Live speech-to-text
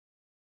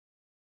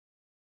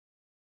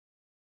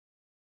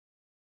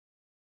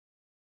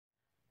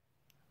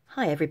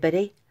Hi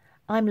everybody,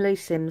 I'm Lou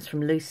Sims from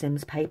Lou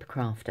Sims Paper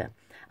Crafter.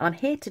 I'm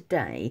here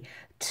today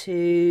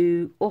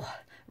to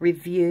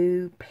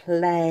review,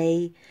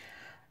 play,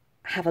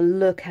 have a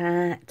look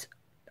at,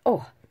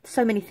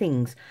 so many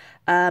things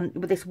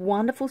with this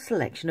wonderful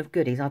selection of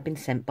goodies I've been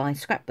sent by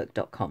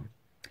Scrapbook.com.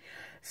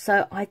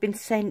 So I've been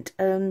sent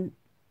a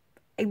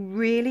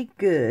really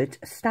good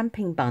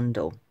stamping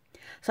bundle.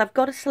 So I've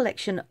got a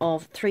selection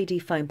of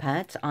 3D foam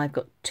pads. I've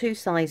got two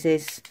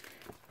sizes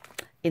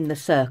in the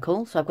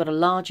circle, so I've got a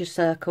larger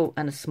circle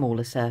and a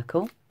smaller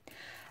circle,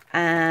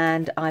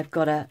 and I've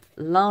got a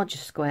larger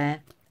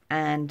square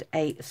and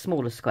a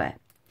smaller square,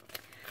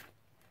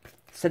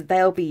 so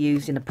they'll be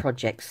used in a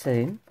project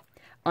soon.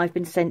 I've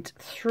been sent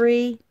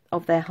 3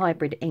 of their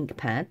hybrid ink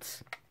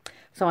pads,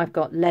 so I've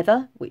got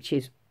leather, which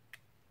is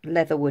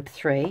Leatherwood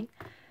 3,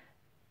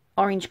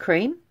 orange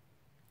cream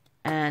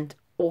and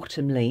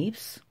autumn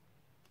leaves.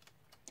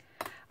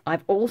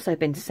 I've also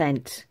been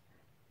sent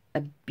a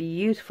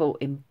beautiful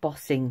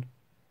embossing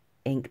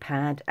ink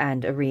pad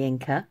and a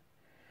re-inker.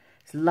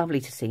 It's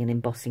lovely to see an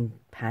embossing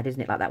pad,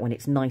 isn't it, like that, when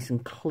it's nice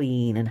and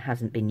clean and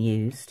hasn't been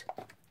used.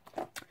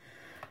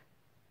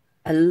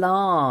 A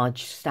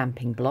large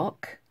stamping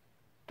block.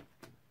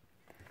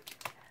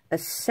 A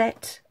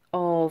set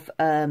of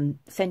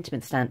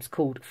sentiment stamps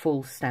called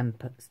Fall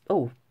Sampler.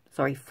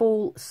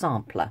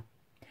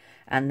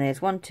 And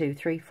there's 1, 2,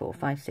 3, 4,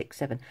 5, 6,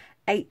 7,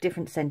 8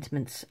 different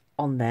sentiments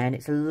on there, and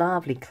it's a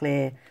lovely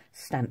clear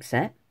stamp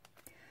set.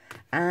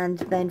 And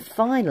then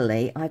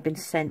finally I've been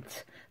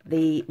sent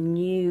the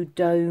new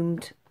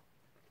domed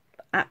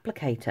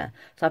applicator.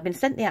 So I've been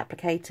sent the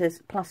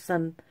applicators plus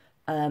some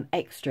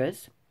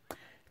extras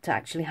to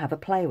actually have a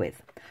play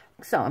with.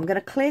 So I'm going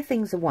to clear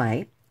things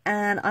away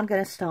and I'm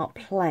going to start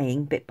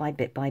playing bit by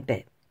bit by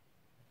bit.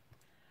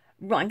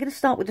 Right, I'm going to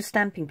start with the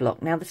stamping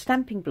block. Now the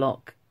stamping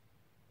block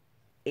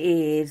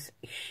is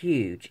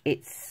huge.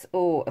 It's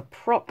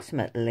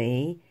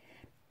approximately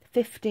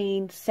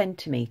 15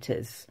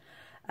 centimetres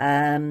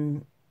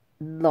long,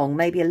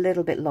 maybe a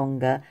little bit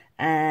longer,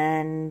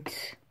 and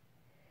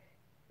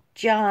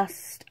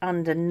just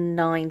under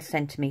 9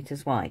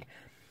 centimetres wide.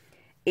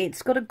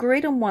 It's got a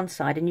grid on one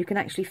side, and you can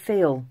actually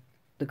feel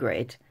the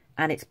grid,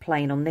 and it's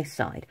plain on this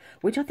side,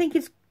 which I think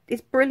is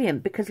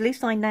brilliant, because at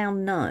least I now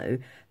know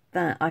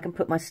that I can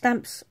put my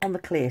stamps on the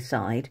clear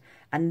side,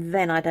 and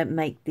then I don't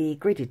make the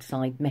gridded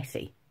side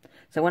messy.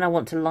 So when I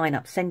want to line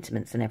up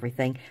sentiments and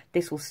everything,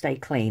 this will stay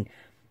clean.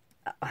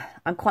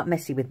 I'm quite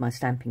messy with my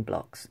stamping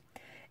blocks.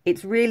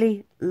 It's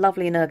really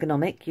lovely and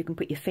ergonomic. You can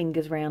put your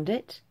fingers around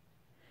it,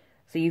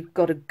 so you've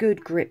got a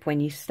good grip when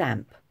you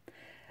stamp.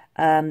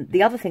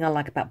 The other thing I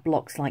like about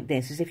blocks like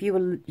this is if you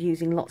were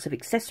using lots of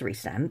accessory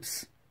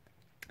stamps,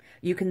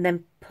 you can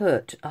then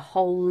put a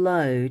whole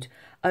load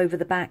over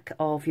the back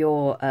of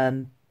your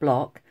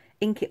block,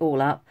 ink it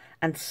all up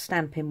and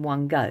stamp in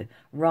one go,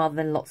 rather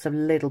than lots of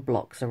little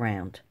blocks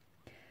around.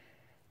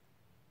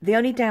 The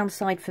only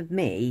downside for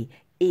me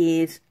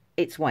is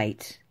its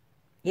weight.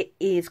 It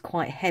is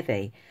quite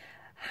heavy.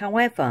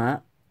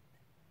 However,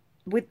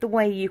 with the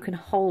way you can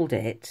hold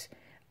it,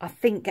 I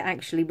think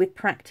actually with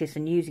practice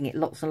and using it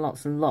lots and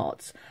lots and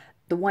lots,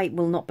 the weight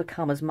will not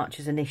become as much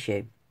as an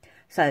issue.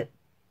 So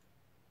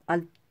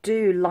I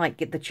do like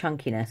the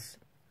chunkiness.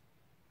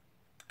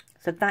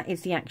 So that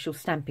is the actual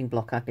stamping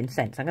block I've been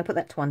sent. So I'm going to put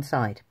that to one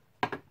side.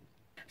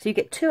 So you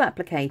get 2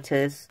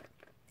 applicators,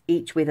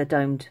 each with a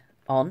domed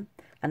on,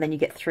 and then you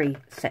get 3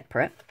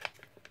 separate.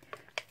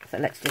 So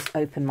let's just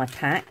open my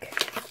pack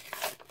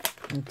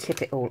and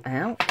tip it all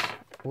out.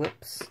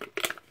 Whoops.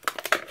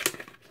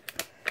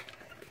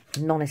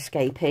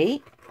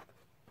 Non-escapee.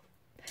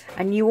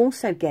 And you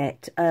also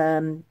get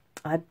a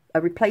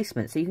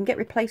replacement. So you can get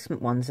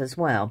replacement ones as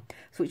well.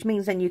 So which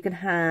means then you can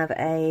have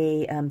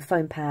a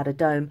foam pad, a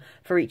dome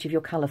for each of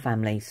your colour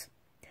families.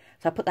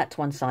 So I put that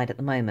to one side at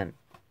the moment.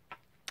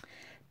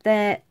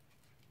 There,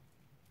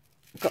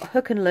 got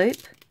hook and loop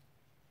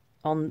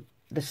on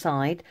the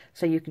side,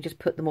 so you can just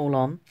put them all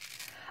on.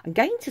 I'm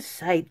going to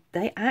say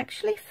they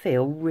actually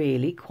feel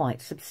really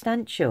quite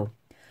substantial.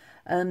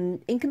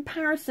 In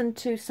comparison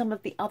to some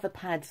of the other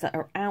pads that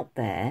are out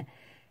there,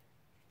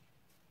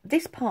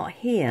 this part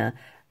here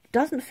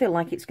doesn't feel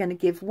like it's going to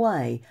give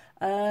way.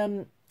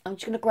 I'm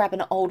just going to grab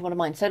an old one of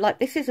mine. So like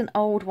this is an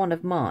old one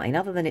of mine,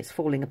 other than it's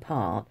falling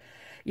apart.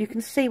 You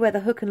can see where the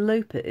hook and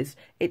loop is,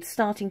 it's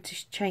starting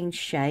to change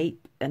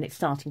shape and it's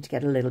starting to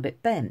get a little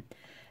bit bent.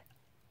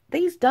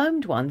 These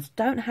domed ones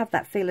don't have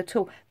that feel at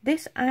all.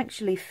 This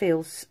actually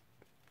feels...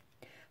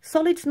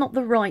 solid's not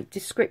the right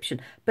description,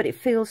 but it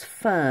feels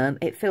firm.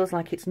 It feels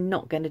like it's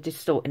not going to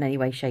distort in any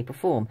way, shape or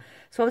form.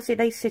 So obviously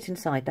they sit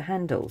inside the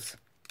handles.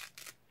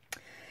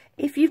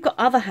 If you've got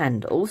other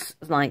handles,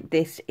 like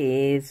this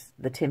is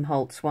the Tim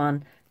Holtz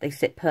one, they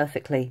sit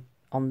perfectly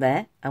on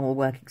there and will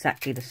work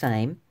exactly the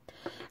same.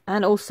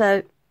 And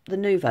also the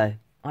Nouveau.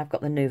 I've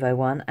got the Nouveau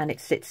one and it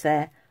sits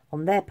there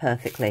on there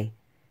perfectly.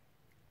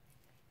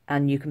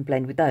 And you can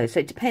blend with those.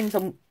 So it depends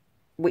on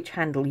which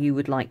handle you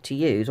would like to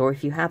use, or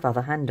if you have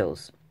other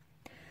handles.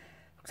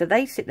 So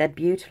they sit there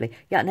beautifully.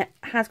 Yeah, and it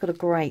has got a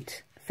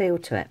great feel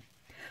to it.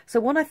 So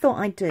what I thought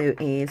I'd do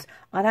is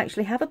I'd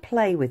actually have a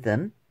play with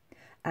them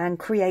and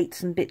create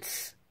some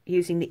bits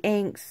using the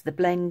inks, the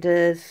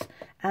blenders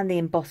and the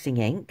embossing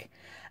ink,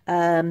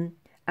 and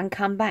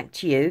come back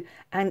to you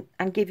and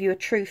give you a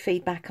true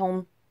feedback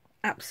on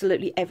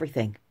absolutely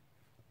everything.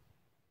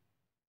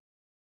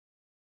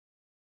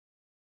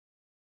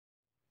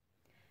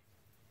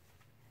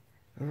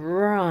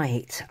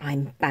 Right,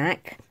 I'm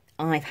back.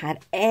 I've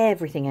had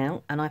everything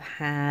out and I've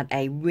had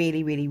a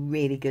really, really,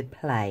 really good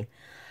play.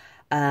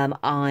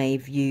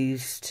 I've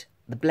used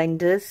the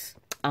blenders,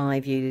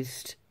 I've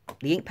used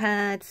the ink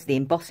pads, the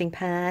embossing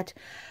pad,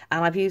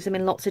 and I've used them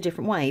in lots of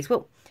different ways.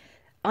 Well,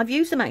 I've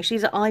used them actually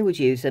as I would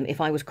use them if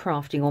I was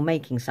crafting or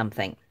making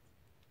something.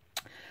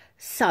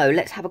 So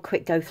let's have a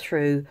quick go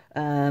through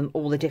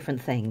all the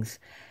different things.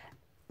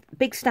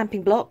 Big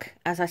stamping block,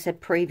 as I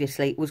said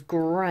previously, was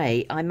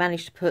great. I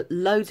managed to put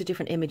loads of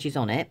different images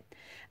on it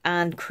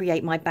and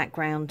create my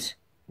background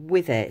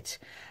with it.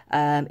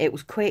 It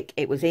was quick,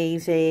 it was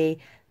easy,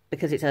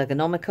 because it's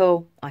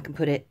ergonomical. I can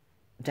put it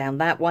down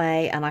that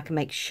way and I can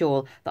make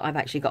sure that I've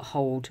actually got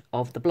hold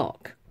of the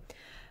block.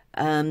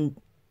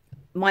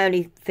 My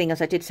only thing,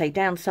 as I did say,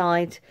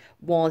 downside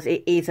was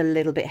it is a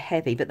little bit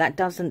heavy, but that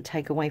doesn't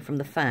take away from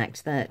the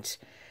fact that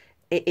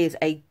it is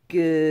a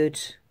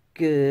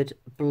good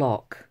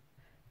block.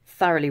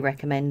 Thoroughly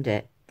recommend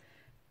it.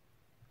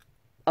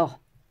 Oh,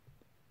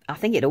 I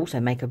think it'd also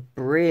make a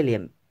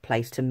brilliant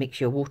place to mix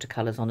your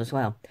watercolours on as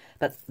well,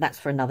 but that's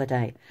for another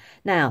day.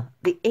 Now,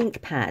 the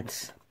ink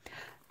pads.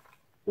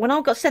 When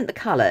I got sent the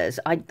colours,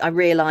 I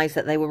realised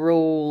that they were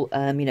all,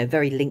 you know,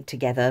 very linked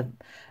together,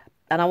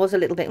 and I was a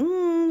little bit,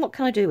 what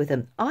can I do with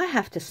them? I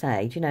have to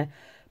say, you know,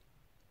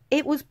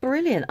 it was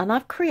brilliant, and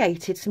I've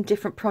created some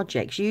different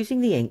projects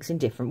using the inks in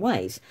different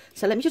ways.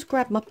 So let me just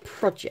grab my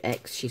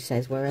projects, she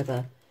says,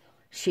 wherever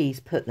she's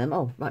put them.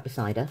 Oh, right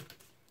beside her.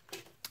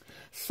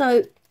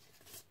 So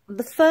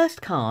the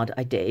first card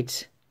I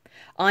did,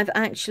 I've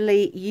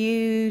actually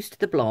used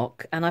the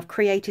block and I've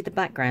created the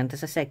background,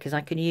 as I said, because I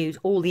can use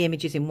all the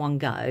images in one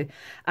go.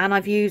 And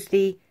I've used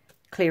the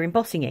clear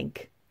embossing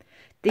ink.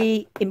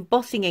 The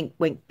embossing ink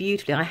went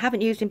beautifully. I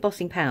haven't used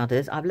embossing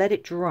powders. I've let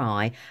it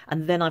dry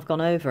and then I've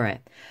gone over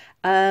it.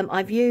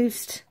 I've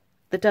used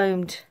the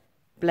domed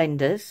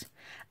blenders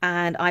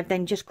and I've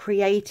then just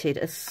created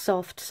a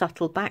soft,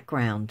 subtle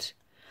background.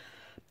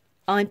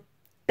 I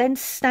then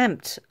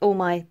stamped all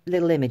my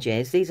little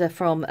images. These are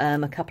from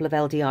a couple of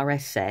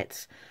LDRS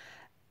sets.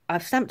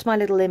 I've stamped my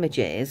little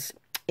images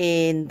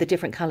in the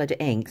different coloured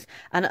inks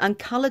and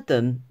coloured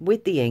them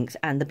with the inks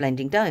and the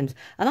blending domes.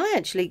 And I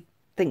actually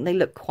think they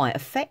look quite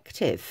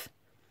effective.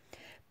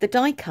 The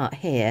die cut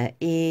here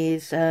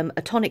is a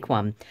tonic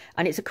one,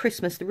 and it's a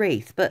Christmas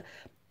wreath, but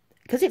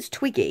because it's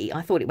twiggy,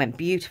 I thought it went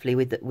beautifully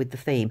with the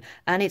theme,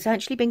 and it's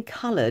actually been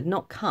coloured,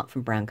 not cut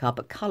from brown card,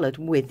 but coloured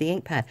with the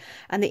ink pad,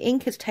 and the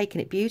ink has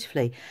taken it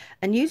beautifully.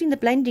 And using the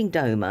blending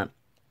domer,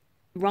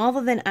 rather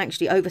than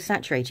actually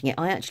oversaturating it,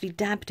 I actually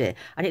dabbed it,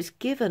 and it's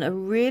given a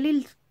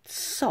really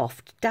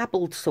soft,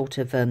 dabbled sort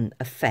of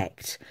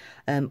effect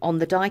on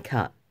the die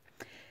cut.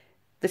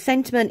 The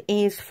sentiment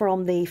is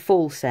from the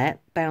fall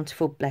set,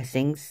 Bountiful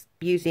Blessings.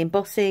 Use the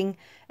embossing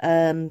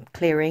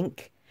clear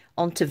ink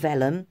onto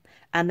vellum,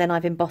 and then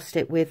I've embossed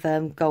it with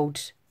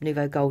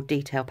Nouveau Gold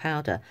detail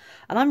powder.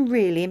 And I'm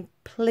really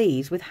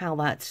pleased with how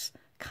that's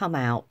come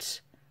out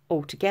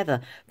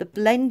altogether. The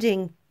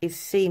blending is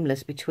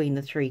seamless between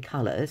the three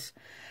colours.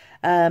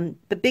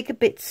 The bigger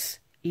bits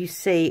you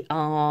see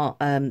are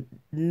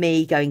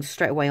me going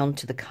straight away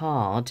onto the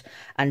card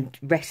and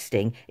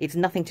resting. It's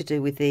nothing to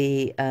do with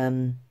the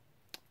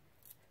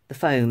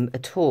foam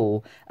at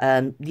all,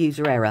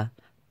 user error,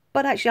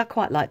 but actually I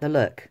quite like the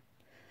look.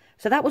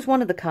 So that was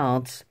one of the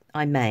cards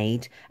I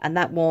made, and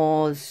that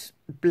was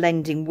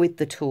blending with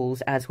the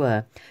tools as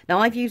were. Now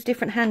I've used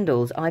different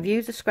handles. I've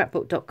used the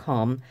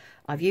scrapbook.com,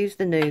 I've used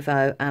the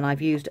Nouveau, and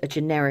I've used a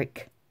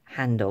generic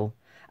handle,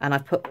 and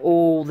I've put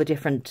all the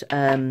different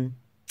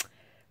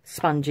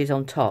sponges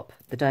on top,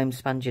 the dome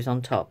sponges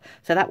on top,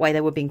 so that way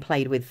they were being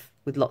played with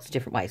lots of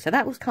different ways. So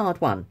that was card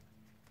one.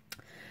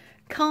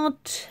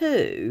 Card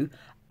two,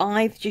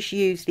 I've just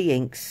used the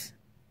inks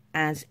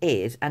as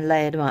is and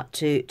layered them up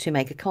to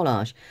make a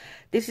collage.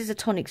 This is a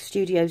Tonic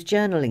Studios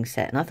journaling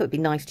set, and I thought it'd be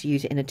nice to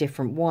use it in a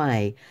different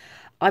way.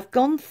 I've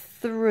gone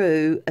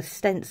through a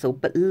stencil,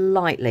 but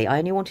lightly. I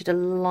only wanted a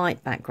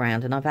light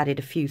background, and I've added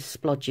a few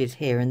splodges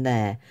here and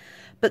there.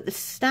 But the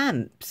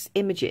stamps,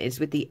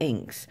 images with the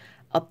inks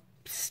are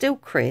still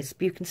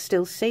crisp. You can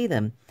still see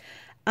them.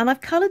 And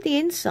I've coloured the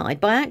inside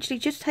by actually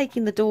just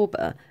taking the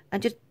dauber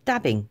and just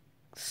dabbing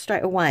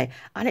straight away,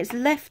 and it's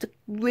left a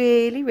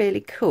really,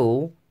 really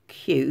cool,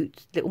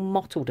 cute little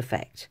mottled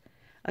effect.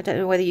 I don't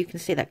know whether you can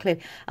see that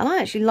clearly, and I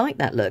actually like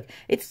that look.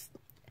 It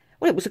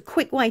was a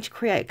quick way to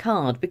create a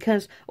card,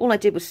 because all I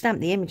did was stamp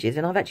the images,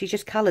 and I've actually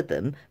just coloured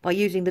them by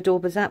using the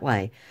daubers that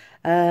way.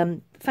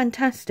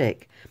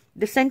 Fantastic.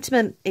 The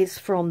sentiment is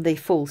from the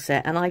full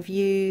set, and I've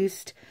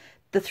used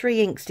the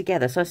three inks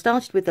together. So I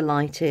started with the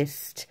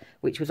lightest,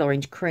 which was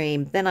Orange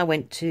Cream. Then I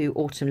went to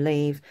Autumn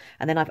Leaves,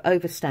 and then I've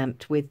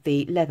overstamped with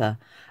the Leather.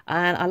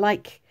 And I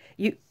like,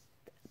 you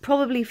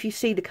probably, if you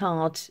see the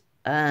card,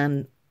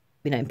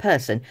 you know, in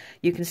person,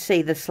 you can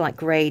see the slight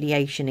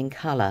gradation in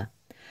colour.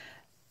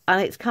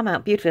 And it's come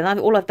out beautifully. And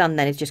all I've done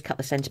then is just cut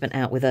the sentiment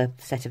out with a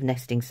set of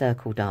nesting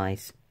circle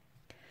dies.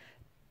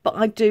 But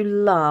I do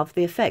love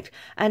the effect.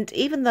 And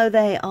even though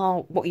they are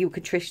what you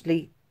could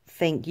traditionally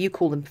think, you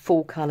call them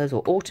fall colours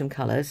or autumn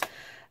colours,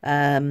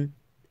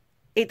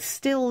 it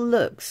still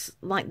looks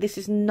like this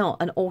is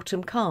not an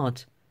autumn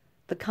card.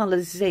 The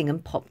colours zing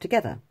and pop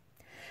together.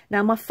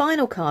 Now, my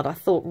final card, I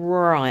thought,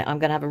 right, I'm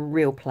going to have a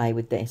real play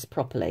with this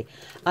properly.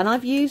 And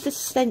I've used a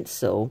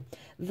stencil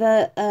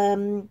that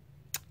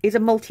is a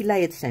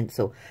multi-layered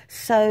stencil.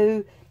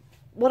 So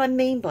what I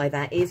mean by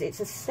that is it's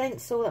a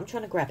stencil, I'm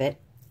trying to grab it.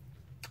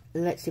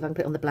 Let's see if I can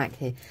put it on the black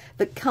here.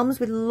 That comes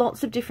with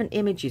lots of different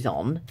images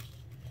on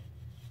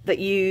that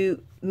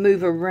you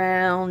move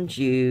around,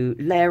 you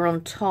layer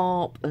on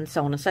top, and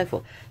so on and so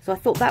forth. So I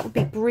thought that would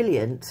be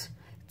brilliant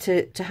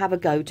to have a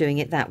go doing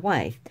it that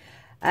way.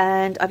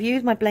 And I've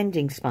used my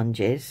blending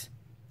sponges,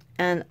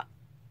 and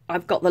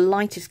I've got the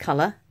lightest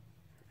colour,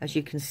 as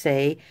you can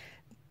see,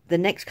 the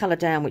next colour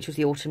down, which was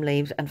the Autumn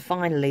Leaves, and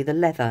finally the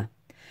Leather.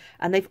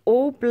 And they've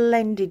all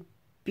blended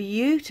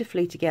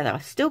beautifully together.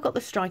 I've still got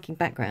the striking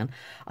background.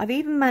 I've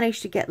even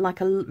managed to get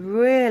like a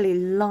really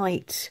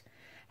light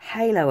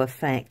halo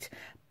effect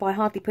by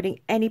hardly putting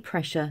any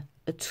pressure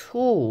at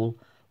all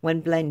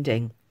when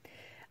blending.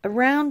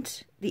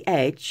 Around the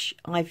edge,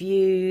 I've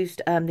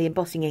used the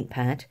Embossing Ink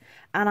Pad,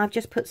 and I've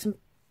just put some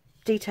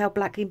detailed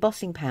black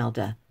embossing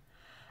powder.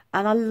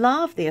 And I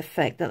love the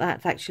effect that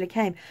that's actually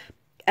came.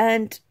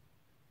 And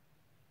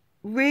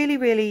really,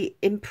 really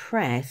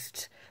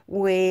impressed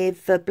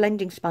with the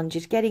blending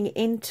sponges getting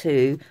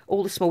into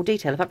all the small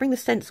detail. If I bring the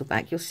stencil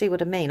back, you'll see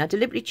what I mean. I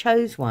deliberately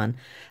chose one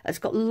that's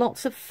got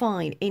lots of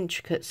fine,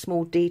 intricate,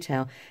 small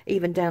detail,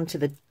 even down to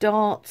the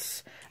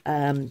dots,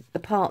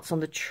 the parts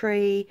on the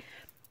tree,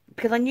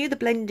 because I knew the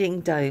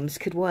blending domes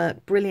could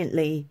work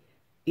brilliantly,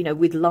 you know,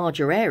 with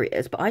larger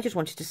areas, but I just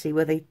wanted to see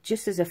were they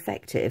just as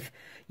effective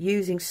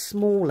using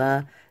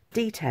smaller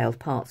detailed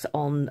parts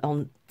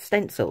on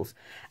stencils.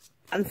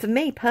 And for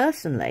me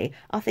personally,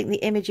 I think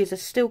the images are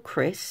still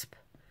crisp.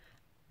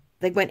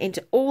 They went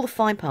into all the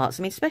fine parts.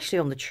 I mean, especially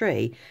on the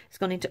tree, it's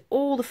gone into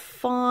all the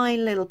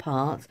fine little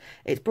parts.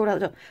 It's brought out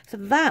the top. So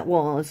that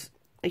was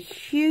a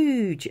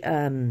huge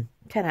 10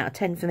 out of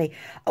 10 for me.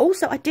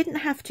 Also, I didn't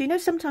have to, you know,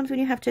 sometimes when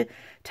you have to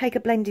take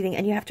a blending thing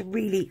and you have to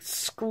really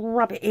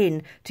scrub it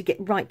in to get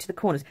right to the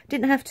corners.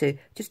 Didn't have to,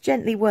 just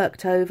gently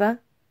worked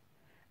over,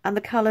 and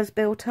the colours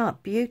built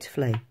up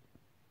beautifully.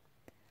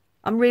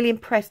 I'm really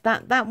impressed.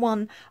 That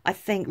one, I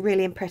think,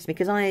 really impressed me,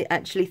 because I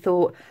actually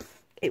thought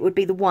it would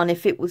be the one,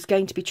 if it was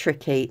going to be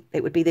tricky,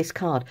 it would be this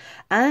card.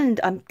 And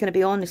I'm going to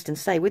be honest and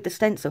say, with the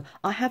stencil,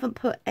 I haven't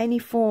put any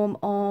form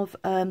of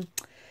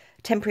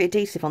temporary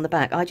adhesive on the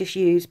back. I just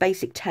used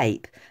basic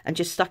tape and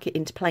just stuck it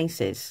into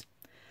places.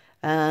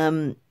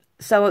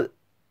 So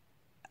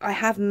I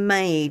have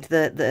made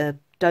the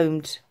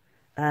domed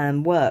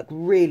work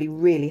really,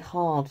 really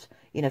hard,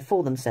 you know,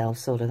 for themselves,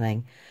 sort of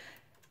thing.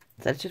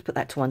 So let's just put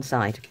that to one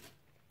side.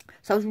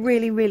 So I was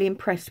really, really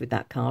impressed with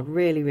that card.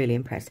 Really, really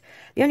impressed.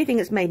 The only thing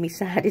that's made me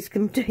sad is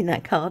doing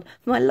that card,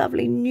 my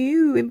lovely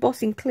new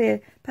embossing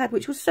clear pad,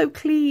 which was so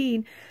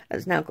clean.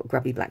 It's now got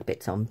grubby black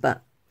bits on,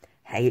 but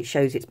hey, it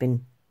shows it's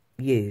been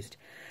used.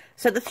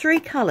 So the three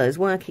colours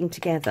working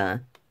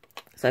together.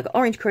 So I've got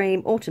Orange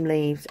Cream, Autumn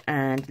Leaves,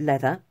 and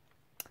Leather.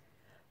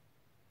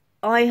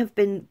 I have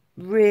been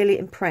really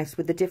impressed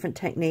with the different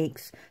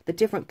techniques, the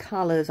different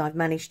colours I've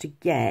managed to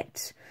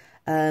get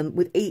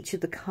with each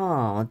of the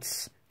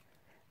cards.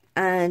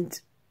 And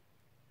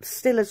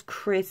still as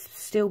crisp,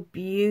 still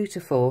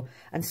beautiful,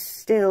 and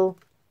still,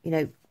 you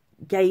know,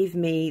 gave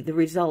me the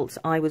results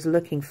I was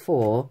looking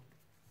for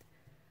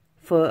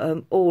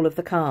all of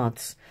the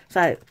cards.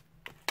 So,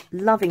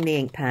 loving the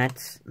ink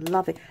pads,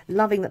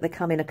 loving that they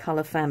come in a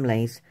colour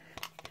families.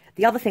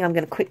 The other thing I'm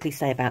going to quickly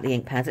say about the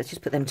ink pads, let's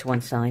just put them to one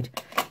side,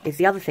 is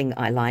the other thing that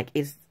I like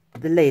is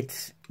the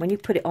lids. When you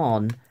put it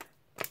on,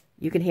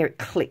 you can hear it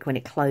click when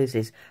it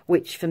closes,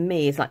 which for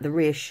me is like the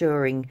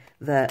reassuring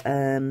that,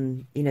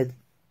 you know,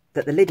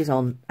 that the lid is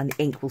on and the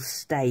ink will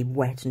stay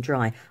wet and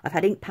dry. I've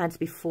had ink pads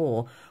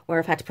before where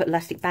I've had to put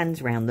elastic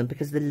bands around them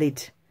because the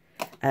lid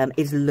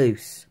is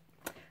loose.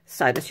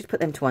 So let's just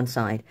put them to one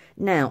side.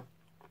 Now,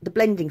 the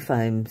blending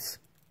foams,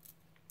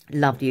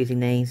 loved using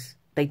these.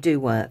 They do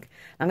work.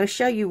 I'm going to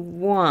show you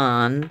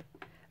one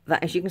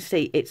that, as you can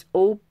see, it's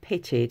all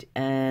pitted,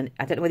 and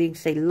I don't know whether you can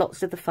see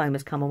lots of the foam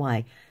has come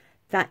away.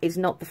 That is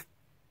not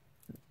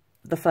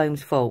the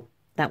foam's fault.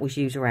 That was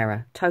user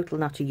error. Total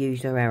and utter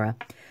user error.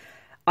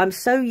 I'm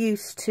so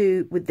used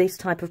to, with this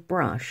type of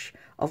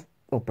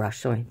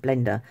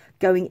blender,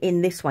 going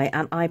in this way,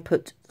 and I'm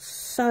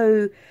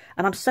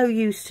so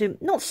used to,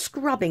 not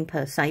scrubbing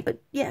per se,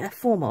 but yeah, a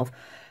form of,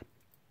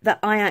 that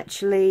I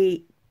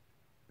actually,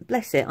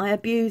 bless it, I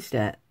abused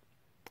it.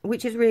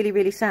 which is really,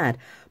 really sad.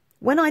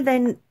 When I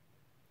then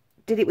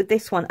did it with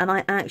this one and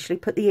I actually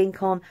put the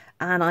ink on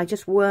and I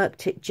just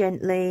worked it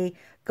gently,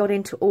 got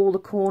into all the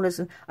corners,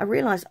 and I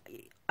realised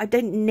I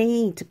don't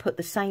need to put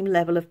the same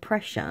level of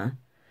pressure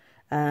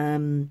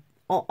on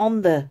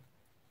the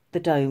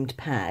domed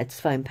pads,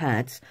 foam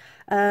pads,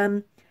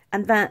 and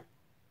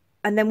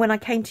then when I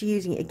came to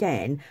using it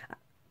again,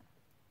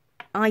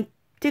 I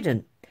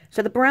didn't.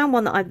 So the brown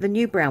one the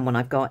new brown one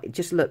I've got, it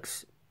just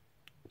looks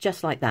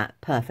just like that,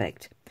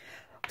 perfect.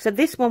 So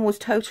this one was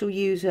total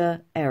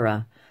user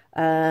error,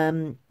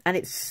 and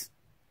it's,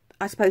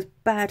 I suppose,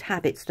 bad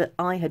habits that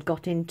I had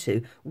got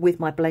into with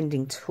my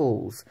blending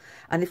tools.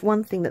 And if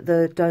one thing that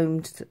the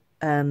domed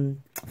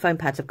foam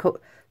pads have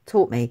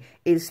taught me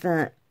is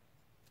that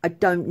I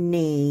don't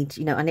need,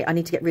 you know, I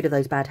need to get rid of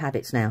those bad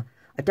habits now.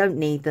 I don't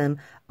need them.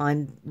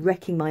 I'm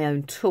wrecking my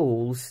own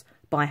tools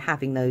by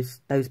having those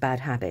bad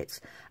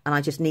habits, and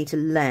I just need to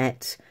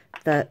let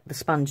the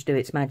sponge do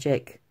its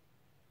magic,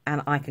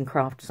 and I can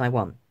craft as I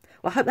want.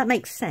 Well, I hope that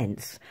makes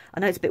sense. I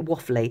know it's a bit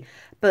waffly,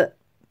 but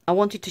I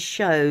wanted to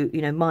show,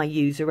 you know, my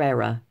user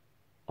error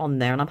on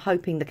there, and I'm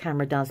hoping the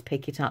camera does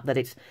pick it up, that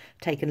it's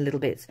taken a little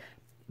bit.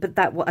 But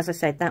that, as I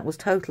said, that was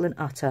total and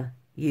utter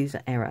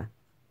user error.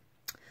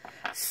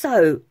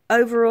 So,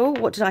 overall,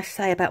 what did I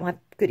say about my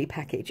goodie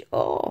package?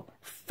 Oh,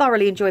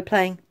 thoroughly enjoyed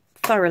playing.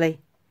 Thoroughly.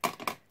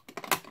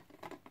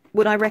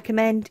 Would I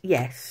recommend?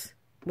 Yes,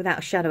 without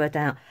a shadow of a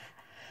doubt.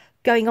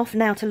 Going off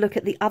now to look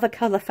at the other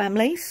colour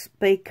families,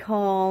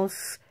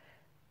 because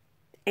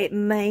it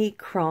made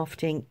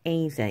crafting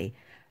easy.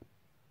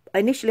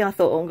 Initially I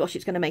thought, oh gosh,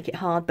 it's going to make it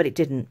hard, but it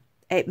didn't.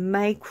 It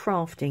made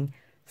crafting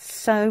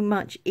so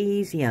much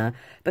easier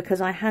because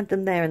I had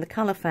them there in the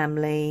colour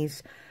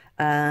families,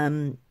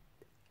 and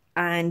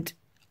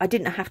I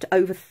didn't have to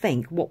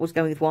overthink what was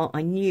going with what.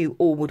 I knew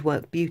all would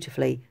work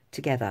beautifully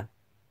together.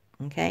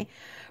 Okay,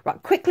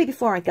 right, quickly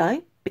before I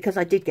go, because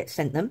I did get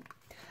sent them,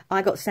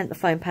 I got sent the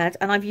foam pads,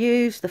 and I've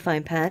used the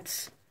foam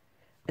pads,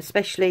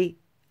 especially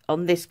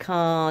on this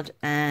card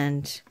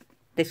and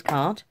this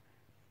card,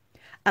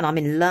 and I'm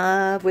in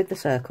love with the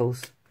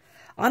circles.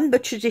 I'm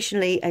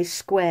traditionally a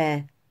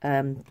square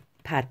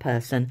pad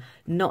person,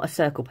 not a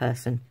circle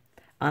person,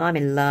 and I'm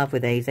in love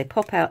with these. They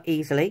pop out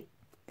easily,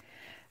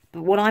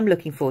 but what I'm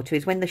looking forward to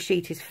is when the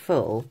sheet is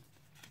full,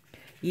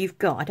 you've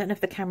got, I don't know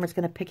if the camera's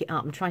going to pick it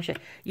up, I'm trying to show,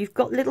 you've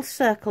got little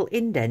circle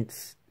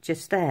indents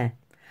just there.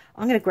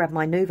 I'm going to grab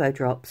my Nuvo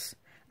drops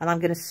and I'm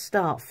going to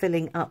start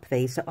filling up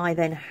these, so I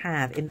then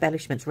have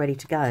embellishments ready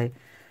to go.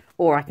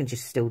 Or I can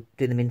just still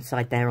do them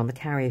inside there on the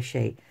carrier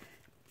sheet.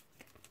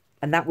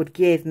 And that would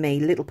give me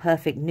little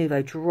perfect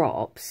Nuvo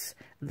drops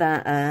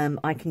that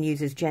I can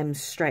use as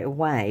gems straight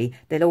away.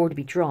 They'll already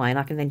be dry and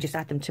I can then just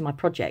add them to my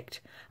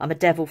project. I'm a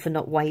devil for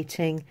not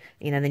waiting,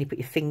 you know, then you put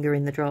your finger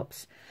in the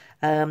drops.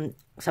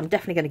 So I'm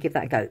definitely going to give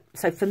that a go.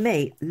 So for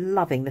me,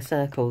 loving the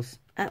circles.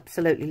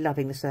 Absolutely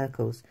loving the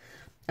circles.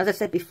 As I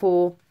said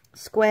before,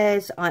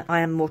 squares,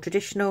 I am more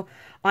traditional.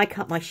 I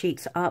cut my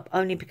sheets up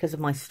only because of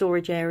my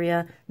storage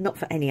area, not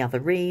for any other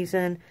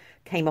reason.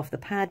 Came off the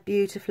pad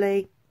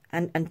beautifully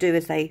and do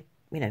as they,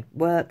 you know,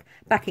 work.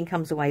 Backing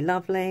comes away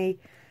lovely.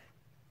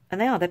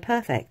 And they're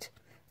perfect.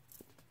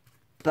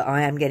 But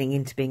I am getting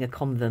into being a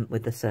convert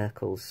with the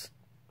circles.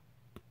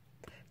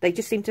 They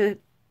just seem to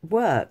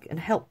work and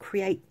help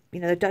create, you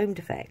know, a domed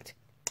effect.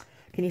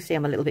 Can you see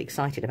I'm a little bit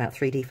excited about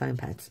 3D foam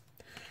pads?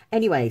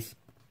 Anyways,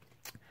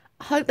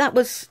 I hope that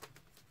was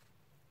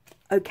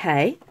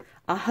okay.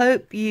 I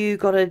hope you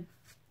got an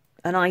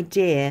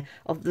idea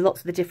of lots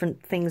of the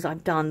different things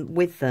I've done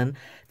with them.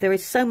 There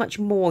is so much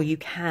more you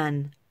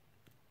can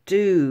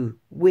do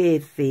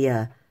with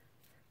the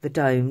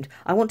domed.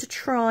 I want to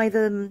try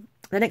them.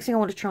 The next thing I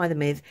want to try them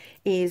with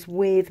is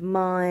with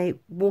my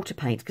water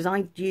paints, because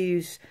I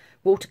use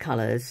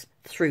watercolours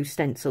through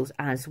stencils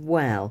as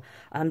well.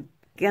 I'm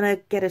going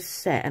to get a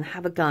set and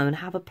have a go and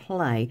have a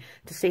play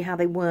to see how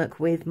they work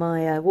with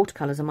my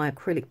watercolours and my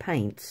acrylic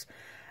paints,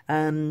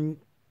 and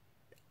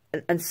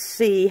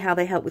see how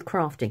they help with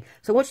crafting.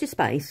 So watch this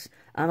space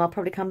and I'll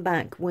probably come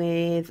back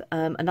with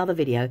another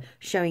video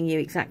showing you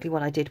exactly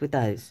what I did with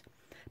those.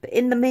 But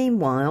in the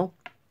meanwhile,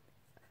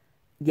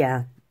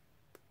 yeah,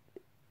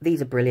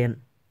 these are brilliant.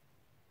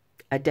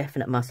 A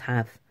definite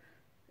must-have.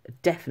 A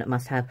definite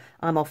must-have.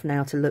 I'm off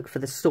now to look for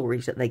the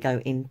storage that they go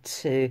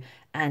into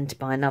and to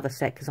buy another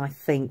set, because I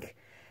think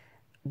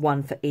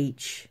one for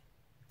each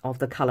of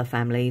the colour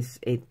families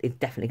is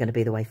definitely going to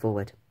be the way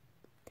forward.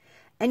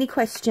 Any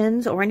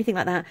questions or anything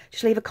like that,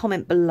 just leave a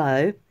comment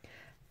below.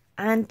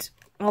 And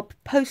I'll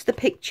post the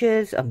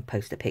pictures,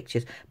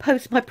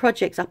 post my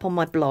projects up on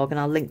my blog, and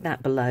I'll link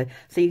that below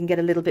so you can get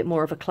a little bit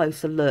more of a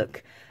closer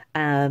look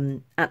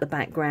at the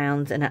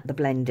backgrounds and at the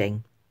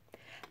blending.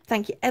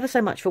 Thank you ever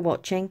so much for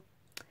watching.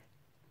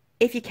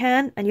 If you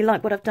can and you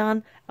like what I've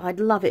done, I'd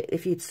love it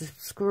if you'd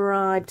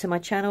subscribe to my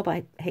channel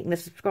by hitting the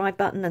subscribe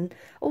button, and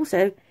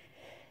also,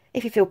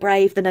 if you feel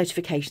brave, the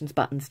notifications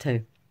buttons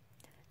too.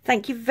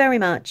 Thank you very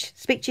much.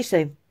 Speak to you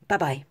soon. Bye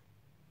bye.